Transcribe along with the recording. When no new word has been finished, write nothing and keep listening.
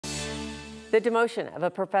The demotion of a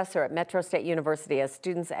professor at Metro State University has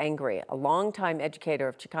students angry. A longtime educator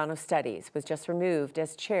of Chicano Studies was just removed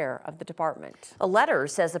as chair of the department. A letter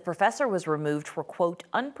says the professor was removed for, quote,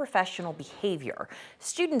 unprofessional behavior.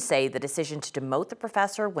 Students say the decision to demote the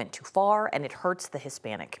professor went too far and it hurts the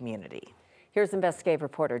Hispanic community. Here's investigative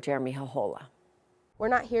reporter Jeremy Hahola. We're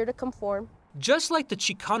not here to conform. Just like the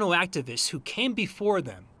Chicano activists who came before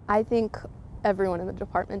them, I think everyone in the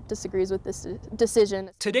department disagrees with this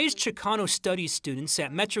decision. Today's Chicano Studies students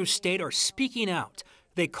at Metro State are speaking out.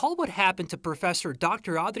 They call what happened to Professor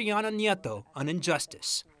Dr. Adriana Nieto an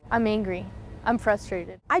injustice. I'm angry. I'm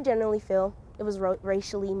frustrated. I generally feel it was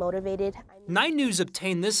racially motivated. 9 News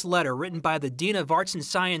obtained this letter written by the Dean of Arts and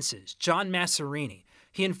Sciences, John Massarini.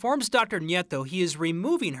 He informs Dr. Nieto he is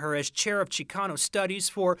removing her as chair of Chicano Studies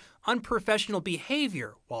for unprofessional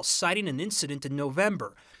behavior while citing an incident in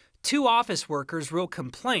November. 2 office workers wrote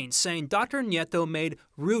complaints saying Dr. Nieto made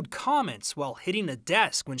rude comments while hitting a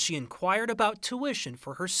desk when she inquired about tuition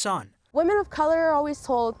for her son. Women of color are always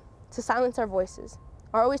told to silence our voices,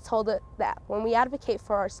 are always told that when we advocate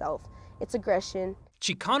for ourselves, it's aggression.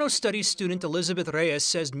 Chicano Studies student Elizabeth Reyes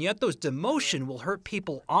says Nieto's demotion will hurt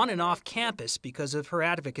people on and off campus because of her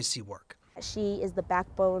advocacy work. She is the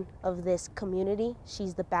backbone of this community.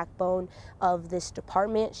 She's the backbone of this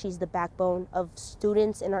department. She's the backbone of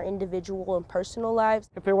students in our individual and personal lives.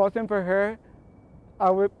 If it wasn't for her, I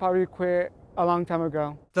would probably quit a long time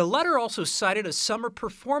ago. The letter also cited a summer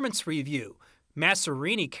performance review.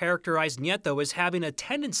 Massarini characterized Nieto as having a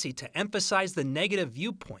tendency to emphasize the negative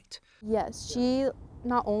viewpoint. Yes, she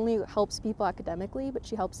not only helps people academically, but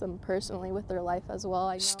she helps them personally with their life as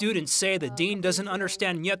well. Students say the dean doesn't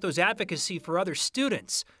understand Nieto's advocacy for other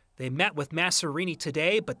students. They met with Massarini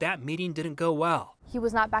today, but that meeting didn't go well. He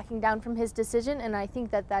was not backing down from his decision, and I think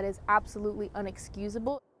that is absolutely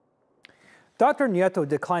unexcusable. Dr. Nieto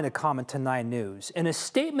declined to comment to 9 News. In a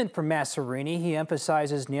statement from Massarini, he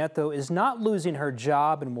emphasizes Nieto is not losing her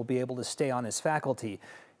job and will be able to stay on as faculty.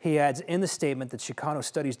 He adds in the statement that Chicano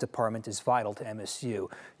Studies Department is vital to MSU.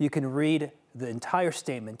 You can read the entire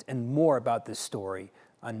statement and more about this story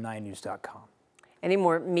on 9news.com. Any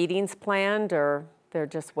more meetings planned, or they're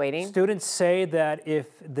just waiting? Students say that if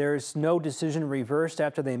there's no decision reversed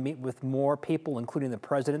after they meet with more people, including the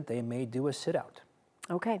president, they may do a sit-out.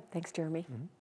 Okay, thanks, Jeremy.